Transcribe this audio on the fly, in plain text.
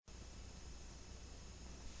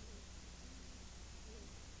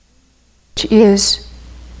is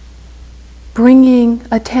bringing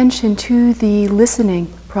attention to the listening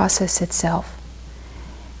process itself.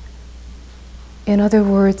 In other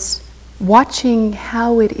words, watching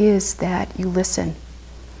how it is that you listen.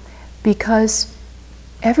 Because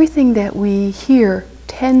everything that we hear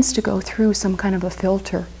tends to go through some kind of a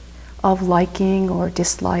filter of liking or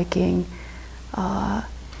disliking,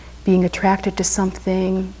 being attracted to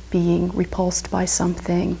something, being repulsed by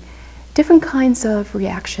something, different kinds of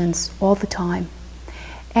reactions all the time.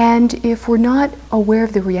 And if we're not aware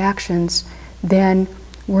of the reactions, then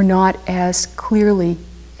we're not as clearly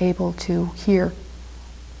able to hear.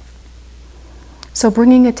 So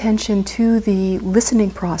bringing attention to the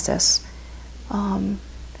listening process.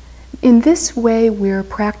 In this way, we're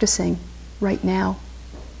practicing right now,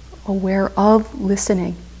 aware of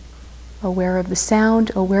listening, aware of the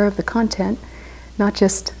sound, aware of the content, not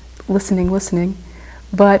just listening,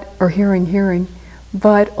 or hearing,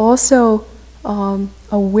 but also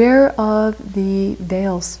aware of the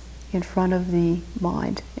veils in front of the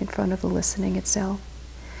mind, in front of the listening itself.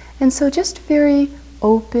 And so just very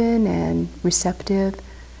open and receptive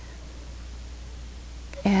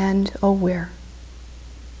and aware.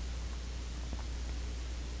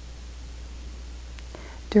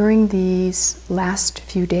 During these last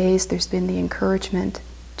few days, there's been the encouragement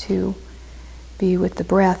to be with the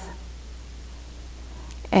breath.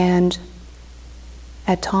 And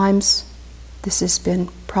at times, this has been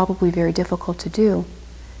probably very difficult to do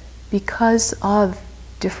because of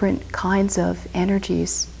different kinds of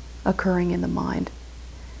energies occurring in the mind,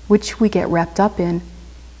 which we get wrapped up in,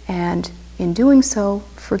 and in doing so,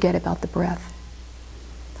 forget about the breath.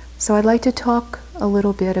 So I'd like to talk a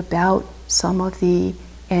little bit about some of the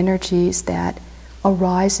energies that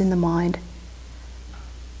arise in the mind,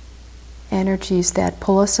 energies that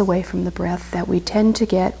pull us away from the breath that we tend to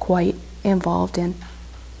get quite involved in.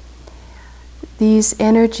 These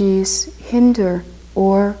energies hinder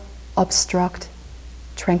or obstruct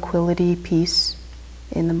tranquility, peace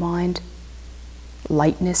in the mind,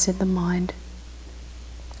 lightness in the mind.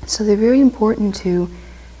 So they're very important to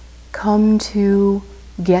come to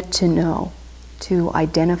get to know, to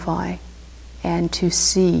identify, and to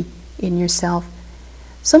see in yourself.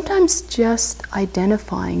 Sometimes just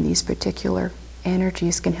identifying these particular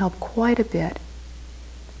energies can help quite a bit,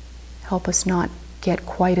 help us not get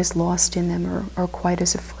quite as lost in them or quite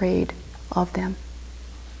as afraid of them.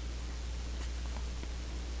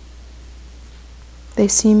 They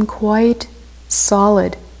seem quite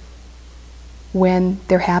solid when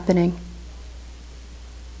they're happening.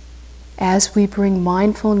 As we bring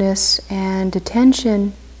mindfulness and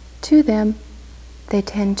attention to them, they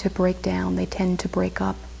tend to break down, they tend to break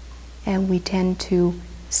up, and we tend to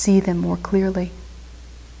see them more clearly.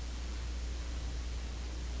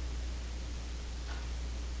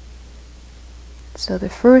 So the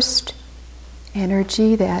first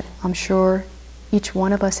energy that I'm sure each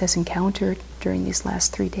one of us has encountered during these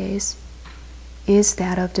last 3 days is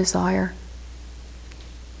that of desire.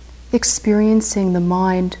 Experiencing the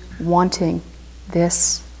mind wanting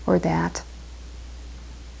this or that.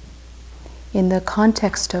 In the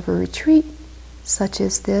context of a retreat such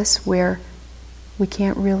as this, where we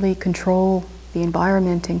can't really control the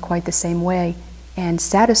environment in quite the same way and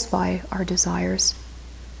satisfy our desires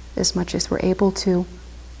as much as we're able to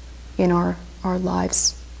in our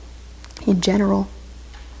lives in general,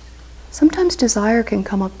 sometimes desire can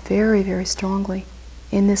come up very, very strongly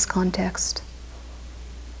in this context.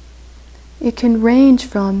 It can range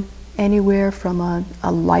from anywhere from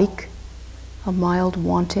a mild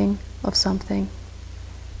wanting of something,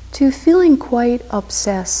 to feeling quite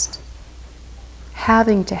obsessed,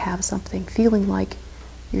 having to have something, feeling like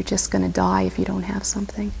you're just going to die if you don't have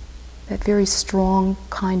something. That very strong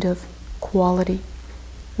kind of quality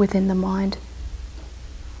within the mind.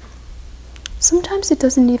 Sometimes it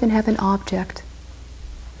doesn't even have an object.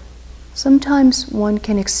 Sometimes one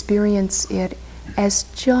can experience it as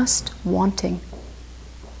just wanting,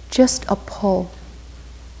 just a pull,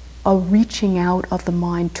 a reaching out of the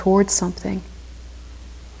mind towards something.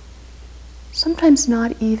 Sometimes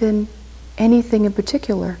not even anything in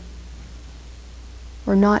particular,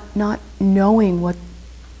 or not knowing what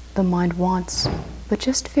the mind wants, but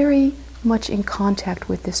just very much in contact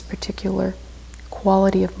with this particular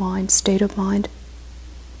quality of mind, state of mind.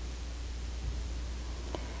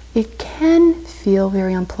 It can feel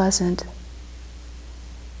very unpleasant,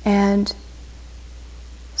 and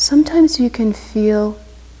sometimes you can feel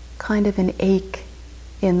kind of an ache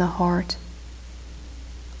in the heart,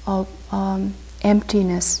 of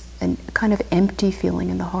emptiness, and kind of empty feeling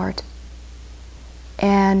in the heart,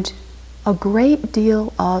 and a great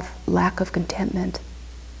deal of lack of contentment.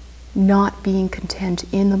 not being content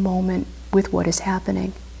in the moment with what is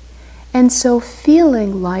happening. And so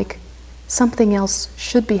feeling like something else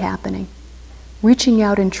should be happening, reaching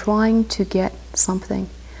out and trying to get something,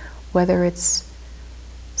 whether it's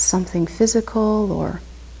something physical or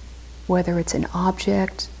whether it's an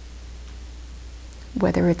object,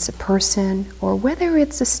 whether it's a person, or whether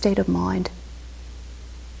it's a state of mind.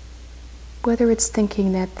 Whether it's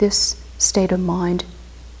thinking that this state of mind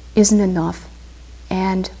isn't enough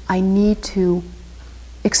and I need to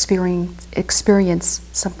experience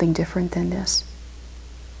something different than this.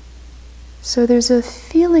 So there's a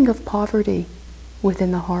feeling of poverty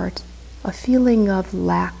within the heart, a feeling of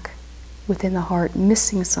lack within the heart,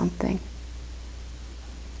 missing something.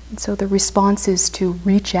 And so the response is to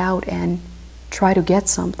reach out and try to get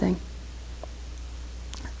something.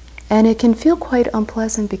 And it can feel quite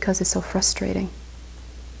unpleasant because it's so frustrating.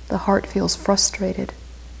 The heart feels frustrated.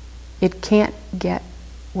 It can't get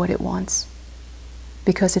what it wants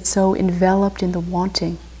because it's so enveloped in the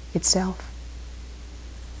wanting itself.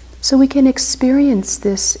 So we can experience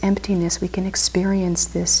this emptiness, we can experience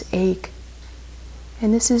this ache.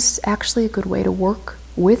 And this is actually a good way to work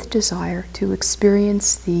with desire, to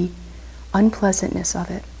experience the unpleasantness of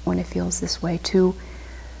it when it feels this way, to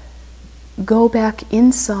go back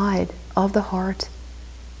inside of the heart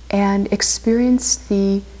and experience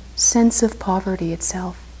the sense of poverty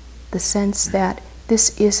itself, the sense that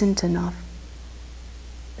this isn't enough,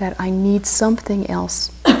 that I need something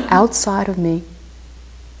else outside of me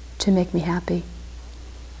to make me happy.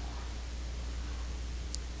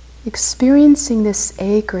 Experiencing this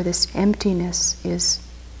ache or this emptiness is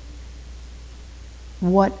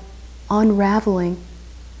what unraveling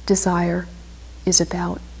desire is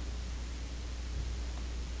about.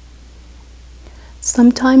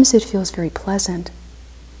 Sometimes it feels very pleasant.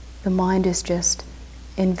 The mind is just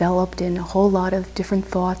enveloped in a whole lot of different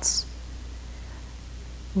thoughts,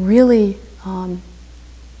 really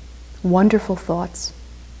wonderful thoughts.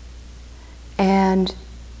 And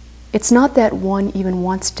it's not that one even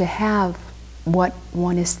wants to have what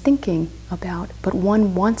one is thinking about, but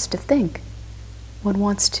one wants to think. One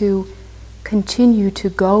wants to continue to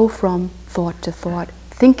go from thought to thought,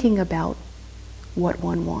 thinking about what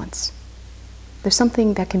one wants. There's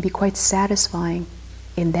something that can be quite satisfying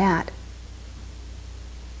in that.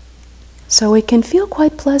 So it can feel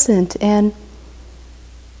quite pleasant, and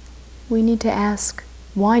we need to ask,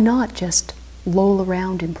 why not just loll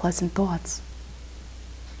around in pleasant thoughts?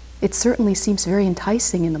 It certainly seems very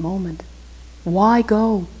enticing in the moment. Why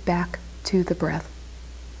go back to the breath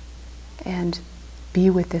and be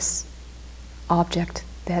with this object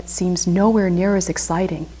that seems nowhere near as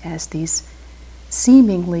exciting as these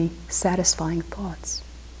seemingly satisfying thoughts?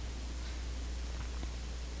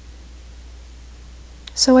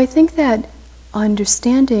 So I think that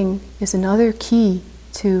understanding is another key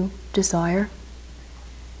to desire.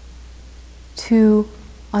 To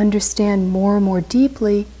understand more and more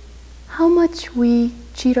deeply how much we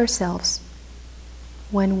cheat ourselves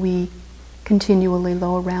when we continually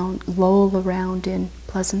loll around in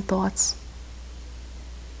pleasant thoughts.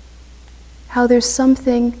 How there's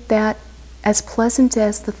something that, as pleasant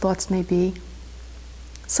as the thoughts may be,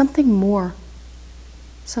 something more,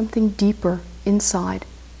 something deeper inside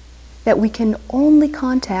that we can only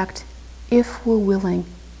contact if we're willing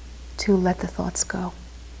to let the thoughts go.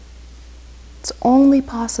 It's only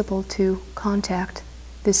possible to contact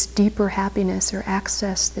this deeper happiness or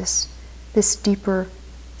access this deeper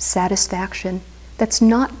satisfaction that's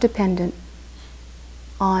not dependent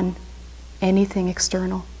on anything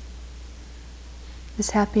external.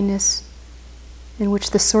 This happiness in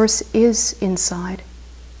which the source is inside.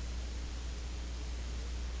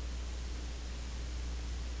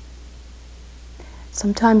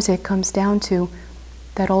 Sometimes it comes down to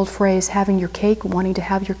that old phrase, having your cake, wanting to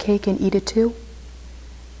have your cake and eat it too.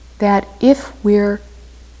 That if we're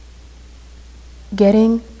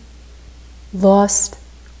getting lost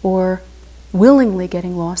or willingly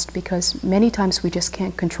getting lost, because many times we just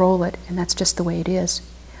can't control it and that's just the way it is.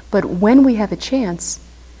 But when we have a chance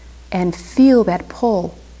and feel that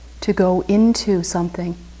pull to go into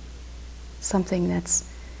something that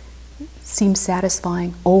seems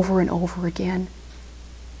satisfying over and over again,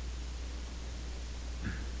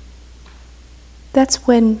 that's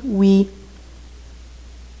when we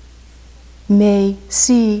may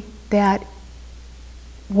see that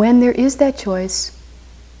when there is that choice,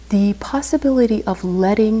 the possibility of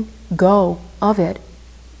letting go of it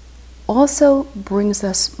also brings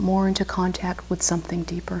us more into contact with something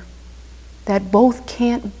deeper. That both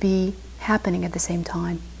can't be happening at the same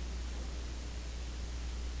time.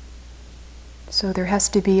 So there has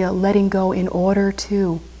to be a letting go in order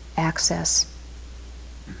to access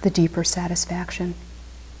the deeper satisfaction.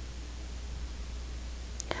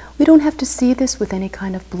 We don't have to see this with any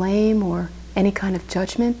kind of blame or any kind of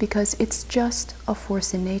judgment, because it's just a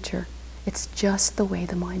force in nature. It's just the way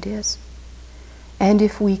the mind is. And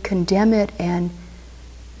if we condemn it and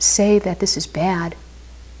say that this is bad,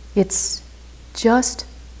 it's just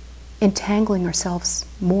entangling ourselves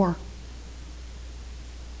more.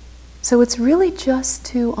 So it's really just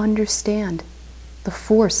to understand the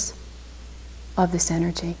force of this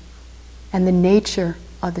energy and the nature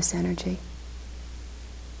of this energy.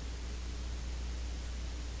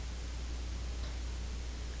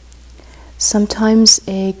 Sometimes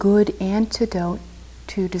a good antidote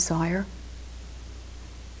to desire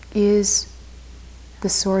is the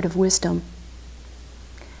sword of wisdom.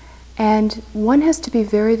 And one has to be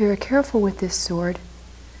very, very careful with this sword,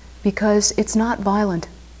 because it's not violent.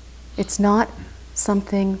 It's not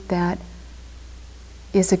something that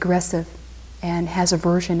is aggressive and has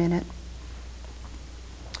aversion in it.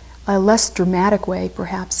 A less dramatic way,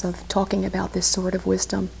 perhaps, of talking about this sword of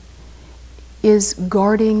wisdom is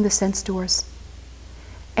guarding the sense doors.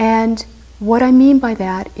 And what I mean by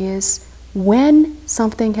that is, when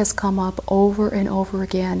something has come up over and over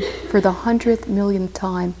again for the 100th millionth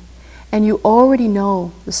time, and you already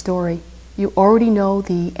know the story, you already know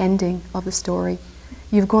the ending of the story,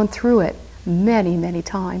 you've gone through it many, many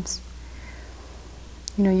times.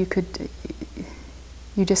 You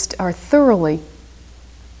just are thoroughly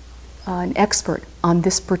an expert on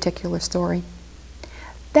this particular story.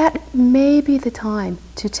 That may be the time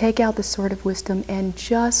to take out the sword of wisdom and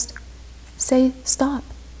just say, stop.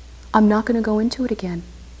 I'm not going to go into it again.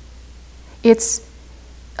 It's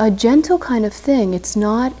a gentle kind of thing. It's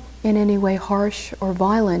not in any way harsh or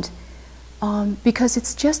violent, because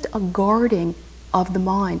it's just a guarding of the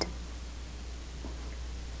mind.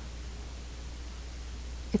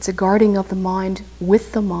 It's a guarding of the mind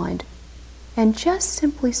with the mind, and just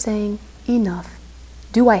simply saying, enough.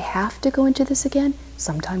 Do I have to go into this again?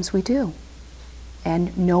 Sometimes we do.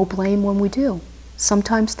 And no blame when we do.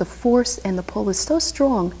 Sometimes the force and the pull is so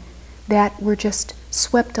strong that we're just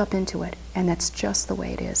swept up into it, and that's just the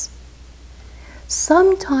way it is.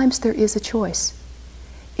 Sometimes there is a choice.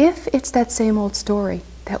 If it's that same old story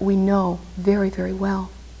that we know very, very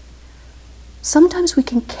well, sometimes we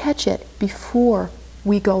can catch it before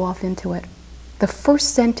we go off into it. The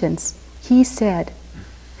first sentence he said,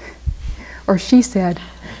 or she said,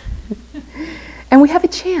 and we have a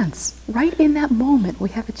chance, right in that moment, we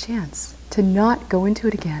have a chance to not go into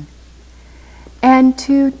it again. And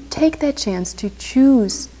to take that chance, to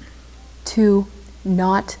choose to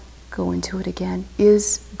not go into it again,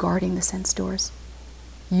 is guarding the sense doors,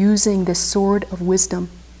 using this sword of wisdom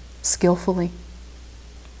skillfully.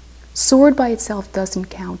 Sword by itself doesn't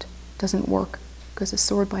count, doesn't work, because a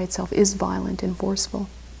sword by itself is violent and forceful.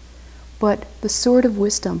 But the sword of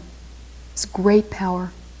wisdom is great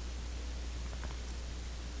power.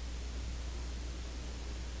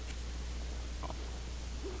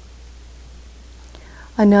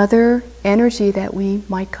 Another energy that we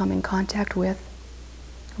might come in contact with,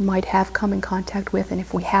 or might have come in contact with, and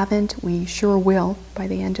if we haven't, we sure will by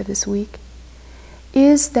the end of this week,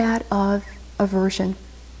 is that of aversion.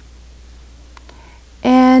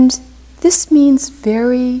 And this means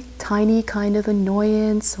very tiny kind of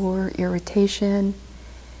annoyance or irritation,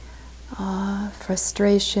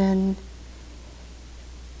 frustration,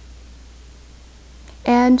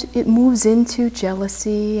 and it moves into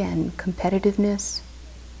jealousy and competitiveness.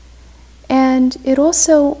 And it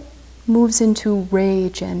also moves into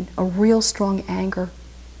rage and a real strong anger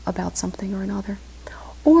about something or another,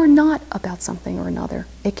 or not about something or another.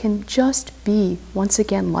 It can just be, once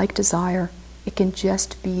again, like desire, it can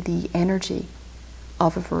just be the energy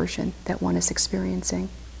of aversion that one is experiencing.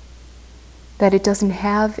 That it doesn't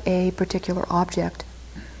have a particular object.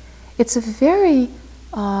 It's a very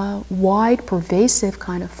wide, pervasive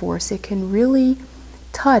kind of force. It can really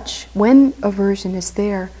touch, when aversion is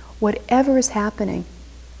there, whatever is happening,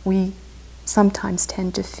 we sometimes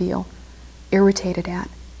tend to feel irritated at.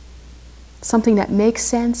 Something that makes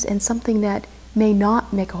sense and something that may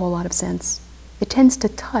not make a whole lot of sense. It tends to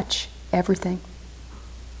touch everything.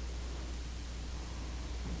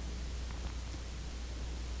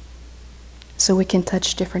 So it can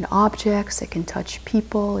touch different objects, it can touch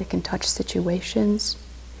people, it can touch situations.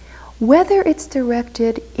 Whether it's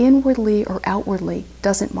directed inwardly or outwardly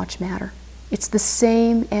doesn't much matter. It's the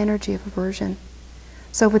same energy of aversion.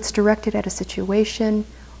 So if it's directed at a situation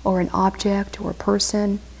or an object or a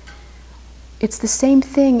person, it's the same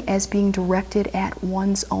thing as being directed at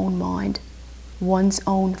one's own mind, one's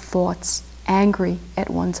own thoughts, angry at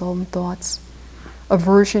one's own thoughts,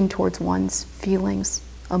 aversion towards one's feelings,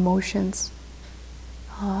 emotions,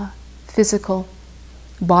 physical,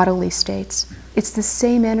 bodily states. It's the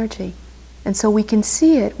same energy. And so we can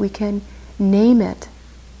see it, we can name it,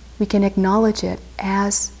 we can acknowledge it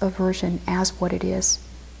as aversion, as what it is.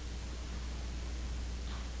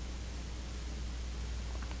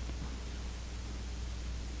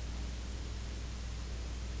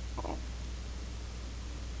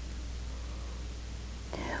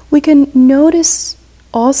 We can notice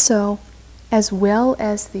also, as well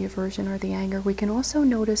as the aversion or the anger, we can also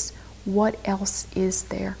notice what else is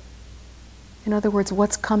there. In other words,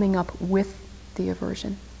 what's coming up with the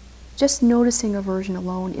aversion. Just noticing aversion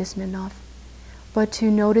alone isn't enough, but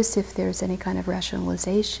to notice if there's any kind of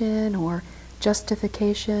rationalization or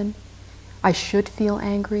justification. I should feel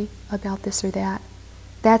angry about this or that.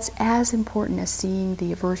 That's as important as seeing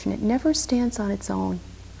the aversion. It never stands on its own.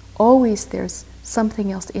 Always there's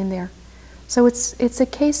something else in there. So it's a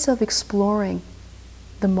case of exploring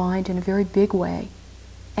the mind in a very big way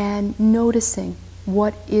and noticing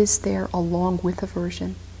what is there along with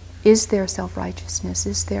aversion. Is there self-righteousness?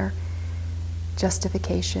 Is there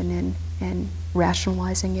justification and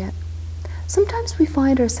rationalizing it? Sometimes we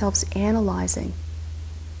find ourselves analyzing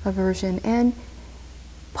aversion, and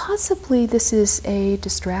possibly this is a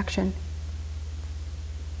distraction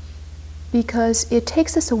because it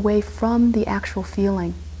takes us away from the actual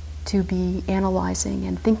feeling to be analyzing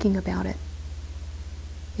and thinking about it.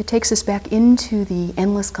 It takes us back into the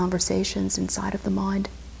endless conversations inside of the mind.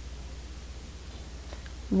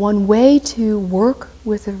 One way to work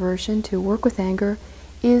with aversion, to work with anger,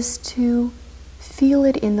 is to feel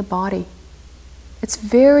it in the body. It's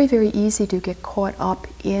very, very easy to get caught up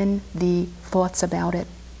in the thoughts about it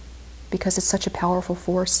because it's such a powerful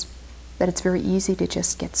force that it's very easy to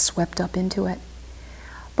just get swept up into it.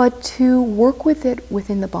 But to work with it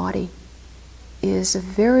within the body is a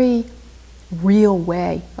very real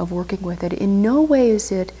way of working with it. In no way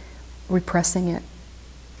is it repressing it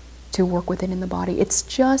to work with it in the body. It's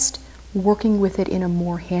just working with it in a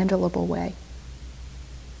more handleable way.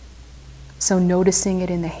 So noticing it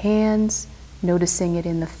in the hands, noticing it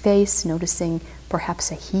in the face, noticing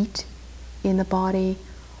perhaps a heat in the body,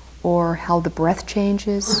 or how the breath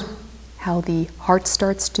changes, how the heart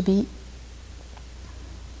starts to beat.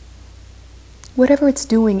 Whatever it's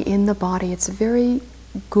doing in the body, it's a very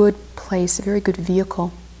good place, a very good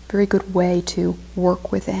vehicle, very good way to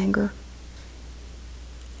work with anger.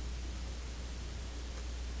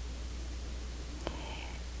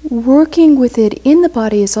 Working with it in the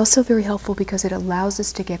body is also very helpful because it allows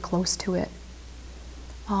us to get close to it.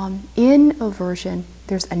 In aversion,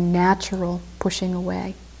 there's a natural pushing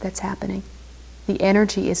away that's happening. The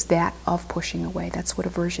energy is that of pushing away. That's what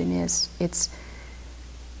aversion is. It's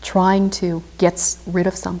trying to get rid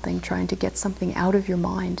of something, trying to get something out of your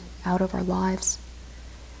mind, out of our lives.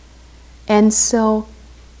 And so,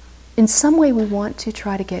 in some way, we want to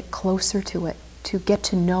try to get closer to it, to get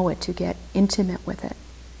to know it, to get intimate with it.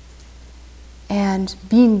 And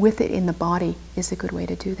being with it in the body is a good way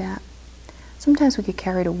to do that. Sometimes we get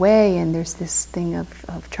carried away and there's this thing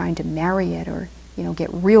of trying to marry it or, get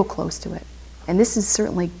real close to it. And this is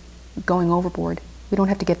certainly going overboard. We don't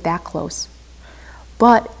have to get that close.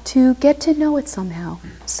 But to get to know it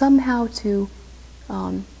somehow to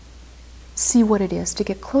see what it is, to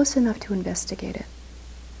get close enough to investigate it.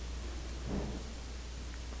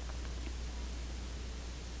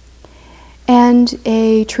 And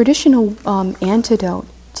a traditional antidote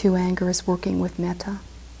to anger is working with metta.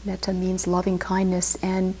 Metta means loving kindness,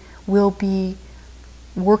 and we'll be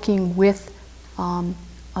working with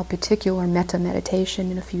a particular metta meditation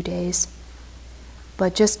in a few days.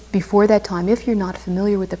 But just before that time, if you're not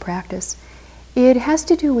familiar with the practice, it has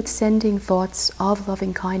to do with sending thoughts of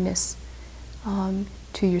loving kindness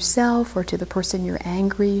to yourself or to the person you're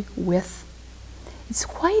angry with. It's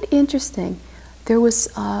quite interesting. There was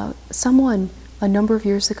someone a number of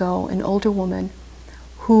years ago, an older woman,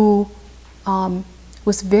 who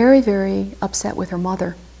was very, very upset with her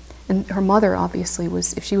mother. And her mother obviously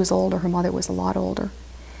was, if she was older, her mother was a lot older.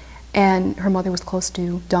 And her mother was close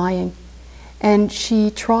to dying. And she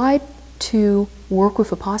tried to work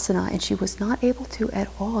with Vipassana, and she was not able to at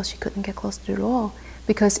all. She couldn't get close to it at all.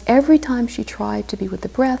 Because every time she tried to be with the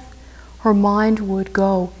breath, her mind would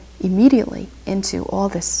go immediately into all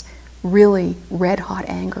this really red-hot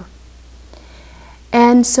anger.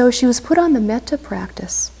 And so she was put on the metta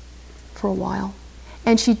practice for a while.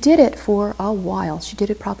 And she did it for a while. She did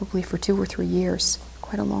it probably for 2 or 3 years,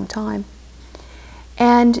 quite a long time.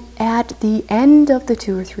 And at the end of the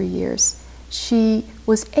 2 or 3 years, she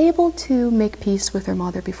was able to make peace with her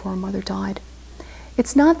mother before her mother died.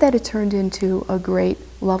 It's not that it turned into a great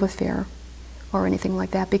love affair or anything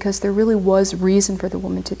like that, because there really was reason for the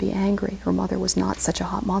woman to be angry. Her mother was not such a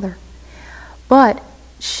hot mother. But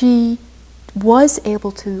she was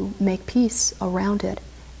able to make peace around it,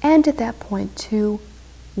 and at that point to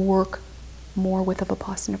work more with a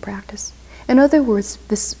Vipassana practice. In other words,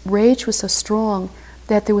 this rage was so strong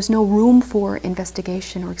that there was no room for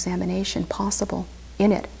investigation or examination possible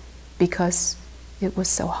in it because it was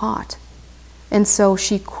so hot. And so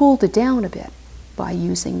she cooled it down a bit by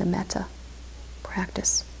using the metta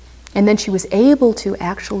practice. And then she was able to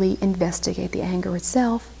actually investigate the anger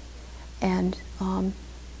itself, and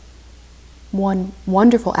one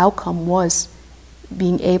wonderful outcome was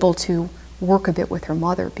being able to work a bit with her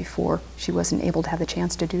mother before she wasn't able to have the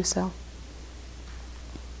chance to do so.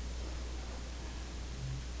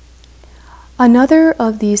 Another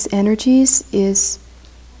of these energies is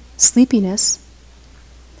sleepiness,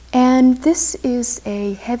 and this is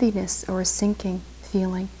a heaviness or a sinking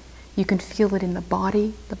feeling. You can feel it in the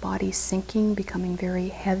body sinking, becoming very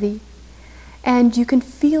heavy, and you can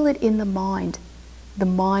feel it in the mind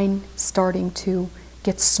starting to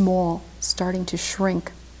get small, starting to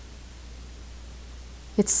shrink.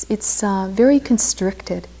 It's a very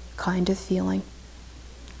constricted kind of feeling.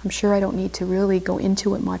 I'm sure I don't need to really go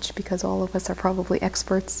into it much because all of us are probably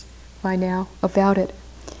experts by now about it.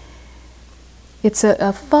 It's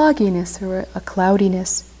a fogginess or a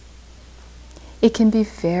cloudiness. It can be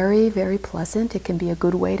very, very pleasant. It can be a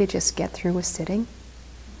good way to just get through a sitting.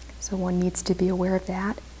 So one needs to be aware of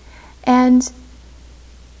that. And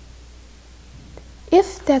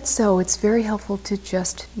if that's so, it's very helpful to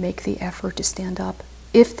just make the effort to stand up.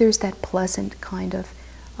 If there's that pleasant kind of,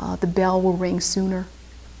 the bell will ring sooner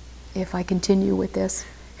if I continue with this.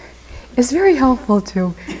 It's very helpful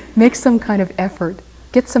to make some kind of effort,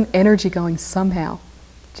 get some energy going somehow,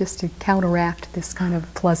 just to counteract this kind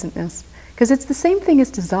of pleasantness. Because it's the same thing as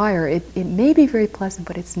desire. It may be very pleasant,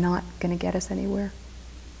 but it's not going to get us anywhere.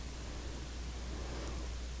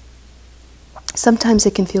 Sometimes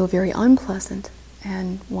it can feel very unpleasant,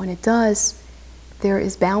 and when it does, there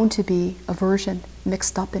is bound to be aversion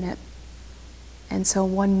mixed up in it. And so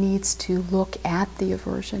one needs to look at the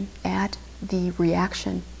aversion, at the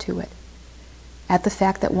reaction to it, at the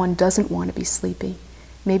fact that one doesn't want to be sleepy.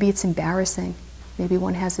 Maybe it's embarrassing. Maybe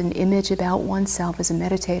one has an image about oneself as a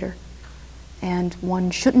meditator, and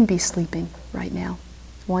one shouldn't be sleeping right now.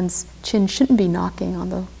 One's chin shouldn't be knocking on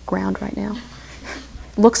the ground right now.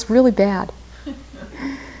 Looks really bad.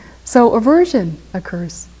 So aversion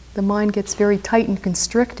occurs. The mind gets very tight and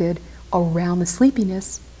constricted around the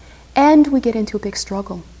sleepiness, and we get into a big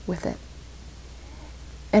struggle with it.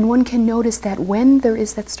 And one can notice that when there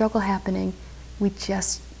is that struggle happening, we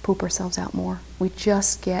just poop ourselves out more. We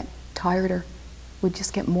just get tireder. We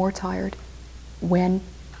just get more tired when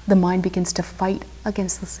the mind begins to fight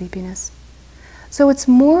against the sleepiness. So it's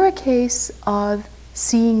more a case of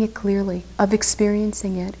seeing it clearly, of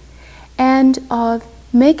experiencing it, and of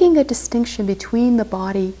making a distinction between the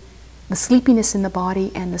body, the sleepiness in the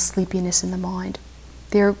body, and the sleepiness in the mind.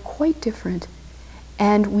 They're quite different,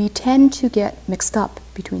 and we tend to get mixed up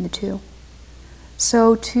between the two.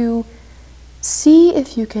 So to see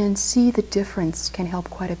if you can see the difference can help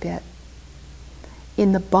quite a bit.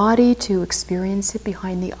 In the body, to experience it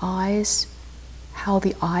behind the eyes, how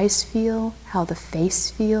the eyes feel, how the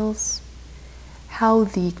face feels, how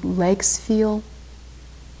the legs feel,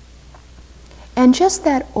 and just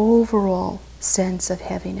that overall sense of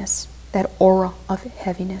heaviness, that aura of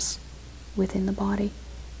heaviness within the body.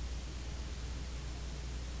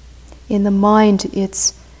 In the mind,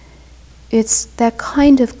 it's that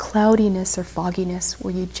kind of cloudiness or fogginess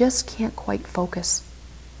where you just can't quite focus.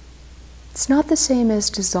 It's not the same as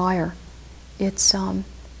desire. It's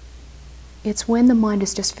when the mind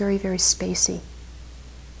is just very, very spacey.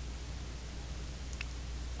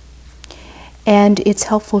 And it's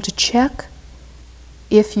helpful to check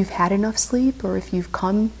if you've had enough sleep, or if you've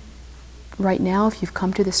come right now, if you've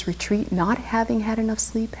come to this retreat not having had enough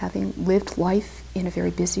sleep, having lived life in a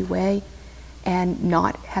very busy way, and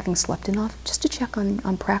not having slept enough, just to check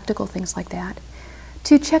on practical things like that.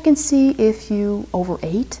 To check and see if you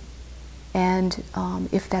overate, and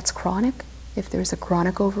if that's chronic, if there's a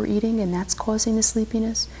chronic overeating and that's causing the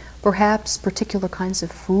sleepiness. Perhaps particular kinds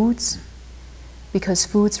of foods, because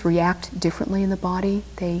foods react differently in the body.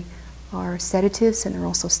 They are sedatives and they're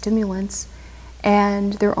also stimulants,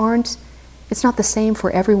 and it's not the same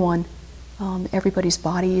for everyone. Everybody's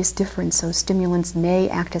body is different, so stimulants may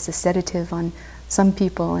act as a sedative on some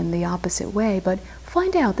people in the opposite way, but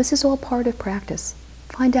find out. This is all part of practice.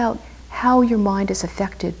 Find out how your mind is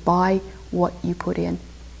affected by what you put in.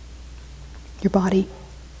 your body.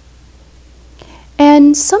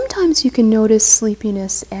 And sometimes you can notice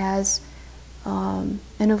sleepiness as an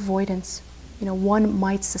avoidance. One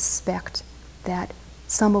might suspect that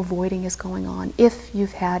some avoiding is going on if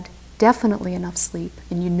you've had definitely enough sleep,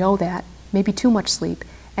 and you know that, maybe too much sleep,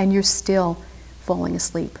 and you're still falling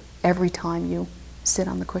asleep every time you sit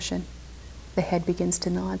on the cushion. The head begins to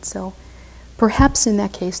nod. So perhaps in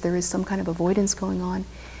that case there is some kind of avoidance going on.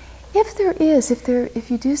 If there is,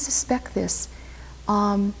 if you do suspect this,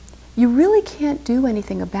 you really can't do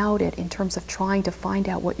anything about it in terms of trying to find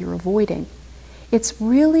out what you're avoiding. It's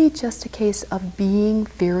really just a case of being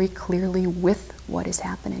very clearly with what is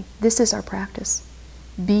happening. This is our practice,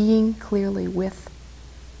 being clearly with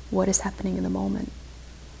what is happening in the moment.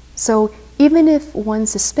 So even if one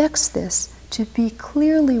suspects this, to be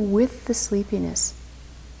clearly with the sleepiness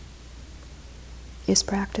is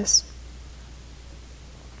practice.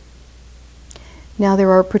 Now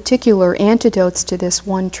there are particular antidotes to this.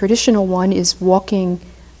 One traditional one is walking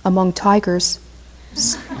among tigers.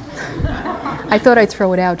 I thought I'd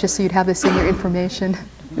throw it out just so you'd have this in your information.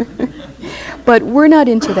 But we're not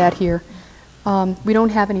into that here. We don't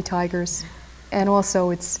have any tigers. And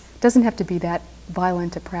also it doesn't have to be that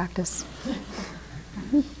violent a practice.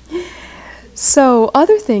 So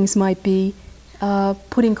other things might be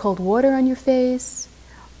putting cold water on your face,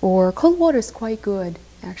 or cold water is quite good,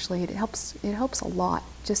 actually. It helps a lot,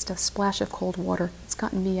 just a splash of cold water. It's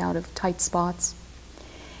gotten me out of tight spots.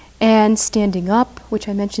 And standing up, which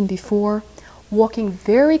I mentioned before, walking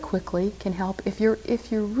very quickly can help. If you're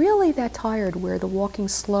really that tired where the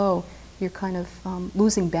walking's slow, you're kind of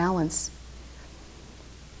losing balance.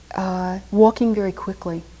 Walking very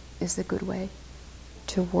quickly is a good way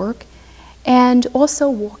to work. And also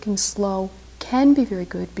walking slow can be very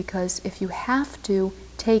good, because if you have to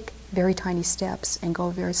take very tiny steps and go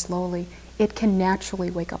very slowly, it can naturally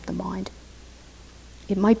wake up the mind.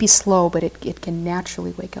 It might be slow, but it can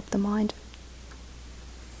naturally wake up the mind.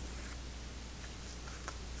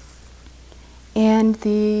 And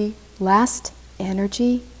the last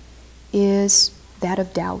energy is that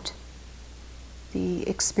of doubt, the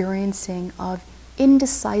experiencing of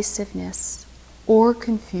indecisiveness or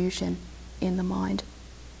confusion in the mind.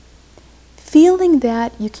 Feeling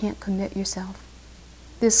that you can't commit yourself.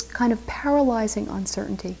 This kind of paralyzing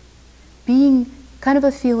uncertainty. Being kind of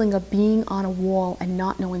a feeling of being on a wall and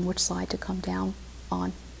not knowing which side to come down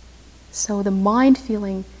on. So the mind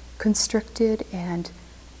feeling constricted and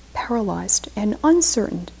paralyzed and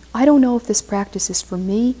uncertain. I don't know if this practice is for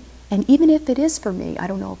me, and even if it is for me, I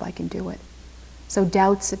don't know if I can do it. So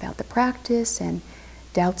doubts about the practice and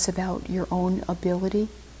doubts about your own ability,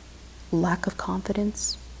 lack of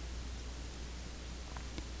confidence.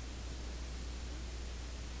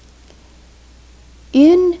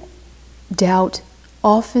 In doubt,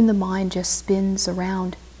 often the mind just spins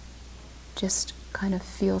around, just kind of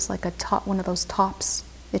feels like one of those tops.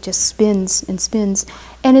 It just spins and spins.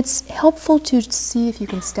 And it's helpful to see if you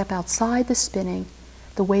can step outside the spinning.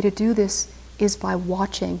 The way to do this is by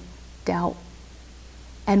watching doubt.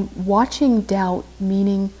 And watching doubt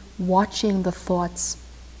meaning watching the thoughts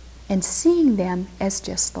and seeing them as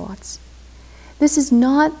just thoughts. This is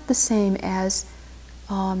not the same as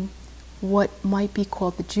what might be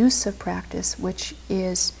called the juice of practice, which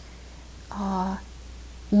is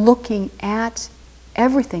looking at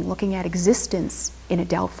everything, looking at existence in a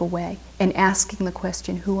doubtful way and asking the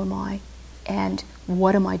question, who am I? And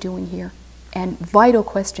what am I doing here? And vital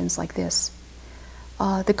questions like this.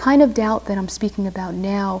 The kind of doubt that I'm speaking about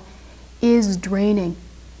now is draining,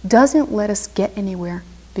 doesn't let us get anywhere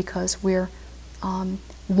because we're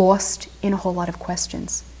lost in a whole lot of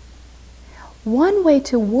questions. One way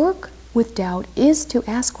to work with doubt is to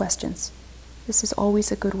ask questions. This is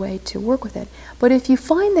always a good way to work with it. But if you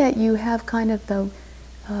find that you have kind of the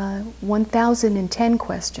 1010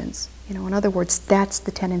 questions, in other words, that's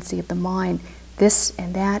the tendency of the mind, this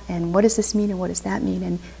and that, and what does this mean and what does that mean,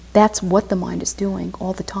 and that's what the mind is doing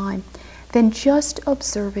all the time, then just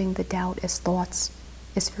observing the doubt as thoughts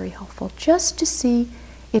is very helpful. Just to see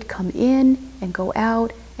it come in and go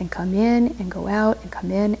out, and come in and go out, and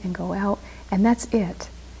come in and go out, and that's it.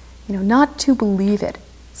 Not to believe it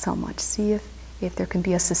so much. See if there can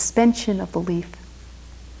be a suspension of belief.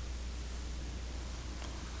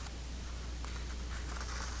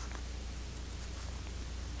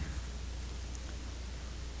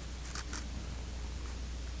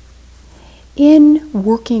 In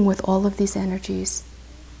working with all of these energies,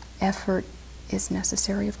 effort is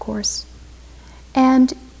necessary, of course.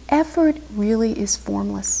 And effort really is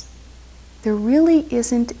formless. There really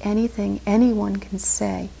isn't anything anyone can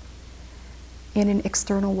say in an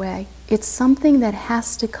external way. It's something that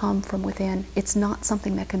has to come from within. It's not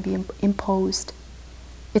something that can be imposed.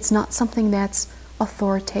 It's not something that's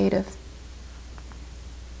authoritative.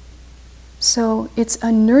 So it's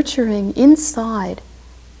a nurturing inside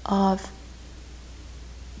of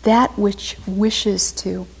that which wishes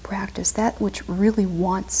to practice, that which really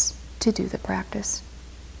wants to do the practice.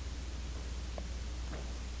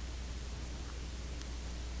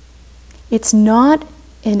 It's not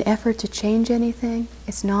an effort to change anything.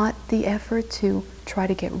 It's not the effort to try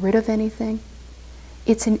to get rid of anything.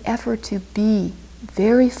 It's an effort to be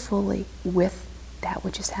very fully with that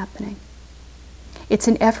which is happening. It's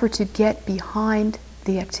an effort to get behind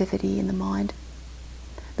the activity in the mind.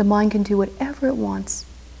 The mind can do whatever it wants.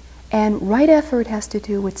 And right effort has to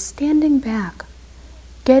do with standing back,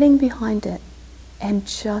 getting behind it, and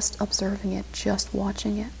just observing it, just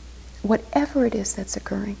watching it, whatever it is that's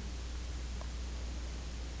occurring.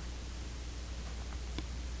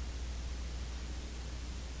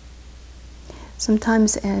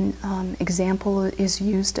 Sometimes an example is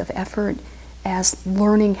used of effort as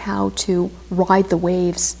learning how to ride the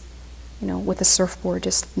waves, with a surfboard,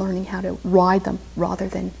 just learning how to ride them rather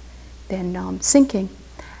than sinking.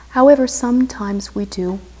 However, sometimes we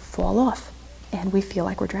do fall off and we feel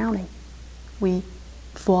like we're drowning. We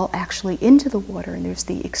fall actually into the water and there's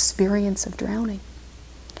the experience of drowning.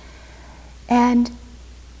 And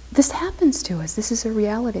this happens to us. This is a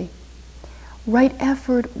reality. Right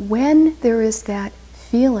effort, when there is that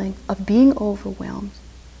feeling of being overwhelmed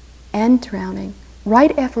and drowning,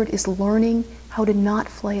 right effort is learning how to not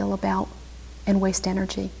flail about and waste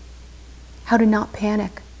energy, how to not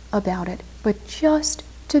panic about it, but just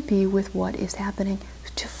to be with what is happening,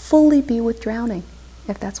 to fully be with drowning,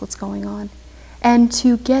 if that's what's going on, and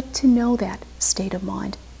to get to know that state of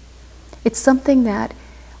mind. It's something that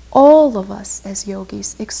all of us as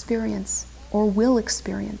yogis experience or will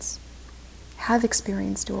experience, have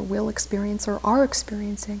experienced or will experience or are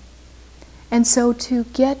experiencing. And so to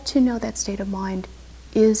get to know that state of mind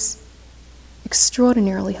is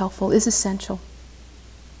extraordinarily helpful, is essential.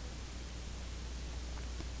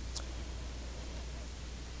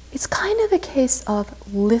 It's kind of a case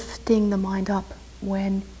of lifting the mind up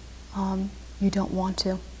when you don't want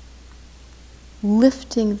to.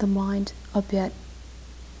 Lifting the mind a bit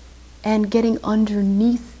and getting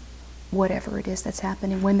underneath whatever it is that's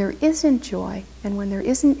happening. When there isn't joy and when there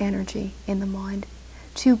isn't energy in the mind,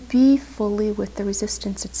 to be fully with the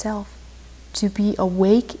resistance itself, to be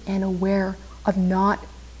awake and aware of not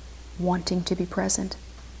wanting to be present.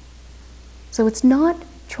 So it's not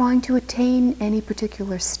trying to attain any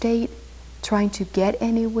particular state, trying to get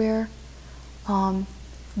anywhere.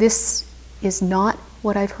 This is not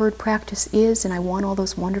what I've heard practice is, and I want all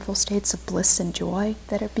those wonderful states of bliss and joy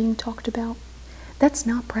that are being talked about. That's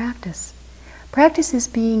not practice. Practice is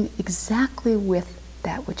being exactly with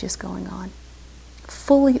that which is going on,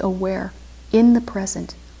 fully aware in the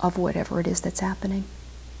present of whatever it is that's happening.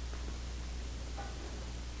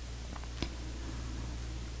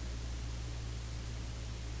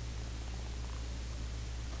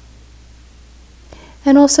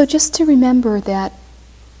 And also just to remember that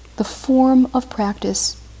the form of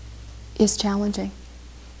practice is challenging.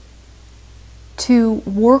 To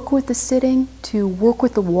work with the sitting, to work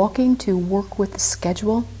with the walking, to work with the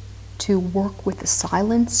schedule, to work with the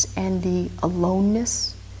silence and the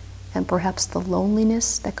aloneness, and perhaps the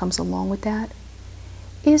loneliness that comes along with that,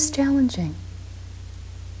 is challenging.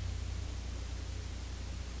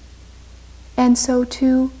 And so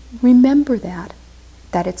to remember that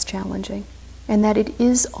it's challenging, and that it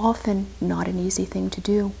is often not an easy thing to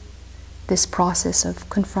do, this process of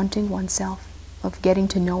confronting oneself, of getting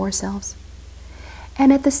to know ourselves.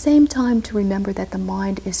 And at the same time to remember that the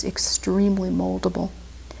mind is extremely moldable,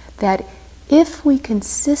 that if we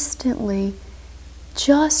consistently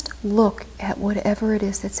just look at whatever it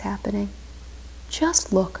is that's happening,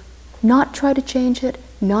 just look, not try to change it,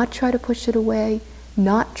 not try to push it away,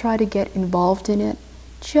 not try to get involved in it,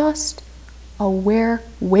 just aware,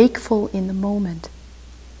 wakeful in the moment,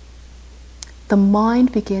 the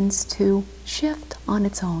mind begins to shift on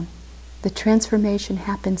its own. The transformation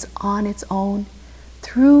happens on its own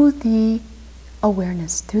through the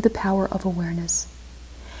awareness, through the power of awareness.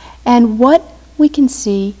 And what we can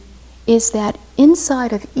see is that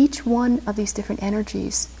inside of each one of these different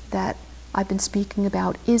energies that I've been speaking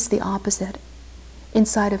about is the opposite.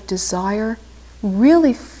 Inside of desire,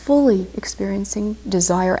 really fully experiencing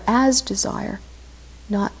desire as desire,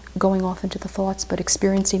 not going off into the thoughts, but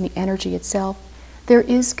experiencing the energy itself, there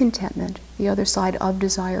is contentment. The other side of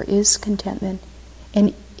desire is contentment,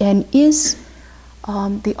 and is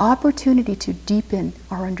the opportunity to deepen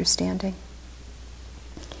our understanding.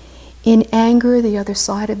 In anger, the other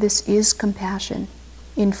side of this is compassion.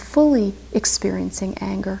 In fully experiencing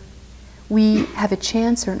anger, we have a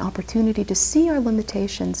chance or an opportunity to see our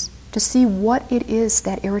limitations, to see what it is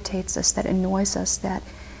that irritates us, that annoys us, that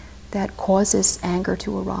causes anger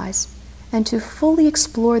to arise, and to fully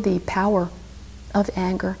explore the power of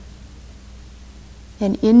anger.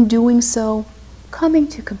 And in doing so, coming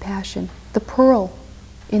to compassion. The pearl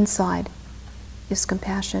inside is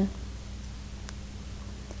compassion.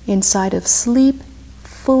 Inside of sleep,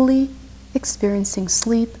 fully experiencing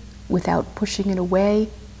sleep without pushing it away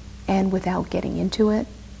and without getting into it,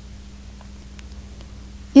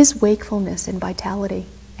 is wakefulness and vitality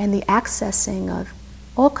and the accessing of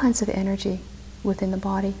all kinds of energy within the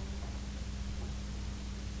body.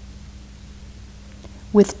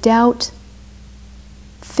 With doubt,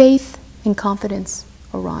 faith and confidence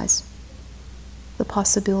arise. The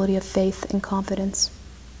possibility of faith and confidence.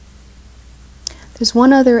 There's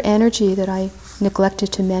one other energy that I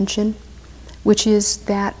neglected to mention, which is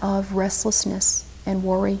that of restlessness and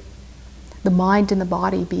worry. The mind and the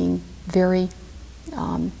body being very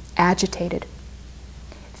agitated.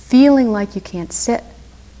 Feeling like you can't sit.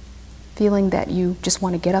 Feeling that you just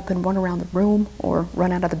want to get up and run around the room or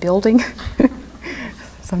run out of the building.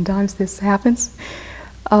 Sometimes this happens.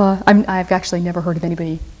 I've actually never heard of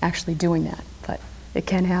anybody actually doing that, but it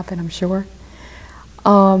can happen, I'm sure.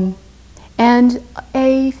 And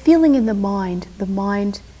a feeling in the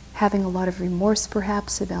mind having a lot of remorse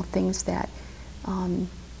perhaps about things that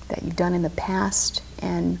you've done in the past,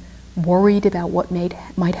 and worried about what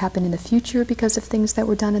might happen in the future because of things that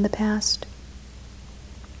were done in the past.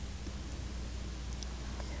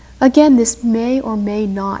 Again, this may or may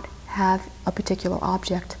not have a particular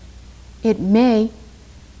object. It may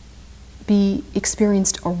be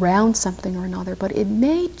experienced around something or another, but it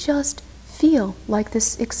may just feel like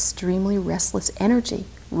this extremely restless energy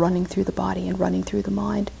running through the body and running through the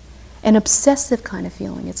mind. An obsessive kind of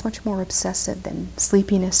feeling. It's much more obsessive than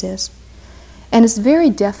sleepiness is. And it's very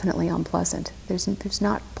definitely unpleasant. There's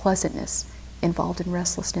not pleasantness involved in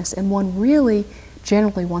restlessness, and one really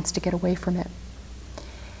generally wants to get away from it.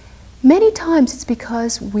 Many times it's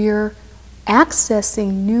because we're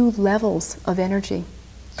accessing new levels of energy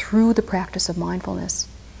through the practice of mindfulness,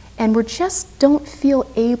 and we just don't feel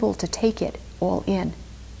able to take it all in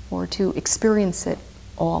or to experience it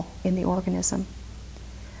all in the organism.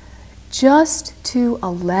 Just to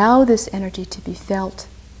allow this energy to be felt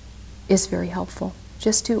is very helpful.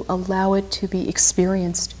 Just to allow it to be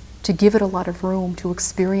experienced, to give it a lot of room to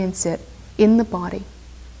experience it in the body,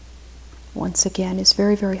 once again, is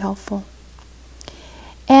very, very helpful.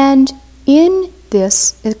 And in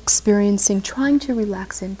this experiencing, trying to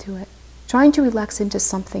relax into it, trying to relax into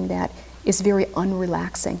something that is very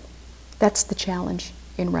unrelaxing. That's the challenge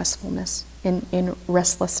in restfulness, in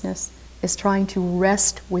restlessness, is trying to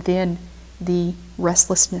rest within the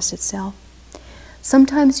restlessness itself.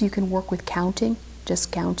 Sometimes you can work with counting,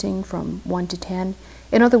 just counting from 1 to 10.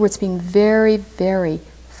 In other words, being very, very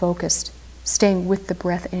focused, staying with the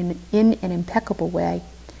breath in an impeccable way.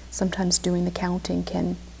 Sometimes doing the counting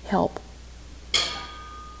can help.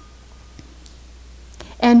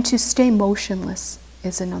 And to stay motionless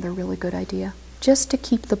is another really good idea. Just to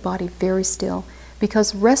keep the body very still,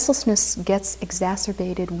 because restlessness gets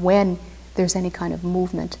exacerbated when there's any kind of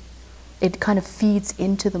movement. It kind of feeds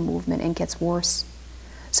into the movement and gets worse.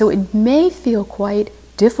 So it may feel quite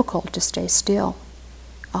difficult to stay still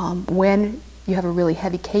when you have a really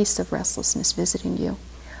heavy case of restlessness visiting you.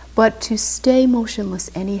 But to stay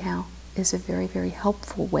motionless anyhow is a very, very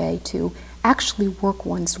helpful way to actually work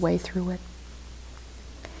one's way through it.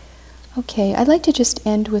 Okay, I'd like to just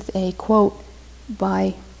end with a quote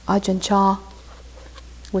by Ajahn Chah,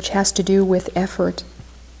 which has to do with effort.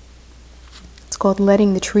 It's called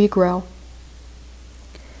Letting the Tree Grow.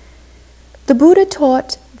 The Buddha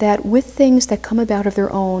taught that with things that come about of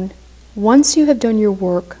their own, once you have done your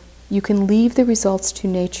work, you can leave the results to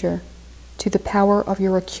nature, to the power of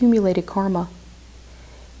your accumulated karma.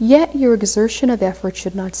 Yet your exertion of effort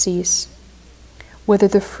should not cease. Whether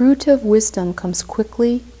the fruit of wisdom comes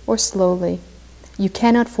quickly or slowly, you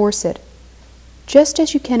cannot force it, just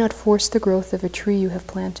as you cannot force the growth of a tree you have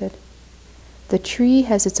planted. The tree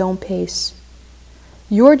has its own pace.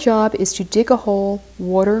 Your job is to dig a hole,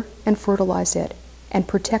 water, and fertilize it, and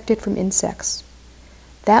protect it from insects.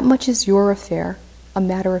 That much is your affair, a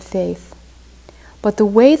matter of faith. But the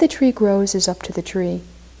way the tree grows is up to the tree.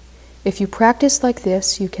 If you practice like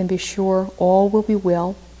this, you can be sure all will be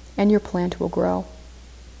well, and your plant will grow.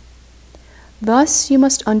 Thus, you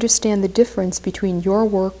must understand the difference between your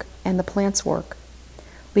work and the plant's work.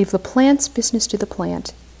 Leave the plant's business to the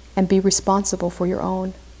plant, and be responsible for your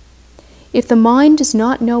own. If the mind does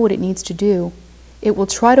not know what it needs to do, it will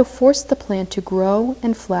try to force the plant to grow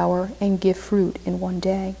and flower and give fruit in one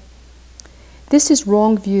day. This is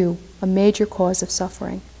wrong view, a major cause of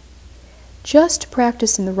suffering. Just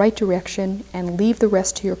practice in the right direction and leave the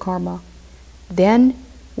rest to your karma. Then,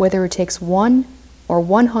 whether it takes 1 or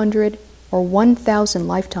 100 or 1,000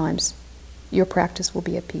 lifetimes, your practice will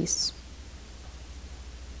be at peace.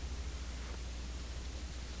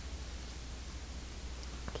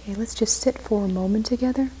 Okay, let's just sit for a moment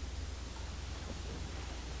together.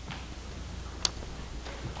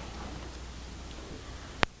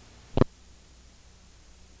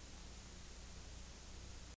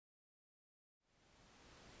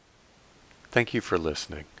 Thank you for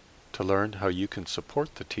listening. To learn how you can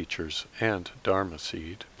support the teachers and Dharma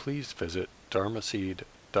Seed, please visit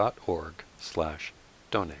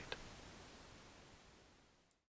dharmaseed.org/donate.